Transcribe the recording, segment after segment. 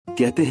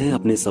कहते हैं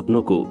अपने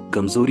सपनों को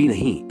कमजोरी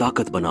नहीं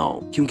ताकत बनाओ,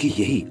 क्योंकि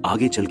यही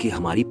आगे चल के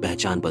हमारी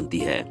पहचान बनती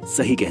है।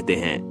 सही कहते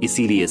हैं,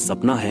 इसीलिए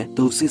सपना है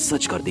तो उसे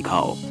सच कर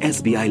दिखाओ।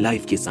 SBI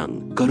लाइफ के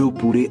संग करो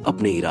पूरे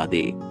अपने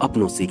इरादे,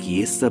 अपनों से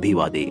किए सभी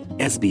वादे।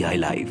 SBI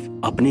लाइफ,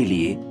 अपने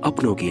लिए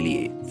अपनों के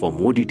लिए। For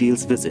more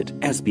details visit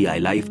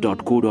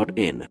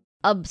sbilife.co.in।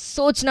 अब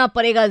सोचना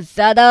पड़ेगा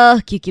ज्यादा,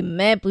 क्योंकि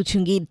मैं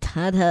पूछूंगी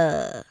ধাঁধা।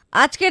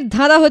 আজকের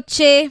ধাঁধা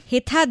হচ্ছে,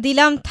 হেথা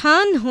দিলাম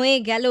থান হয়ে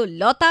গেল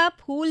লতা,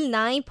 ফুল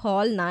নাই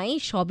ফল নাই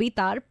সবই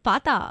তার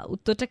পাতা।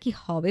 উত্তরটা কি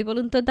হবে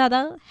বলুন তো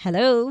দাদা?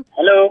 হ্যালো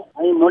হ্যালো,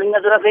 আমি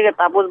মরিঙ্গাচড়া থেকে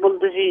তাপস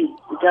বলতেছি।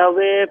 এটা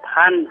হবে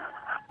ফান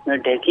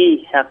ঢেকি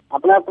শাক।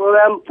 আপনার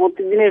প্রোগ্রাম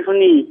প্রতিদিনই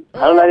শুনি,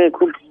 ভালো লাগে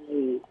খুব।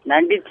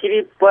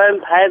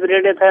 93.5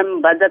 রেড FM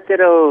বাজাতে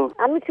রহো।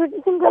 আমি ছুটি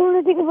সিং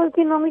কলোনি থেকে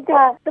বলছি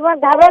নমিতা। তোমার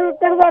ধাবার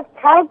উত্তর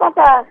শাল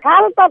পাতা,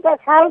 শাল পাতা,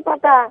 শাল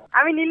পাতা।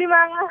 আমি নীলিমা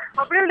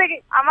হপড়েল থেকে।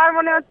 আমার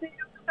মনে হচ্ছে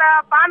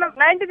পান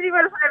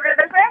 93.5 রেড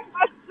FM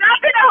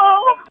বাজাতে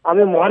রহো।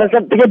 আমি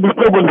মহারাষ্ট্র থেকে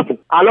বিপ্লব বলছি।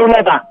 আলো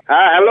নেতা।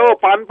 হ্যাঁ হ্যালো,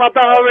 পান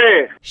পাতা হবে।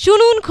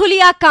 শুনুন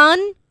খুলিয়া কান,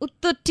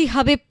 উত্তরটি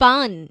হবে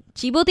পান।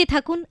 চিবোতে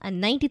থাকুন আর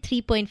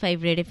 93.5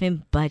 রেড FM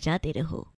বাজাতে রহো।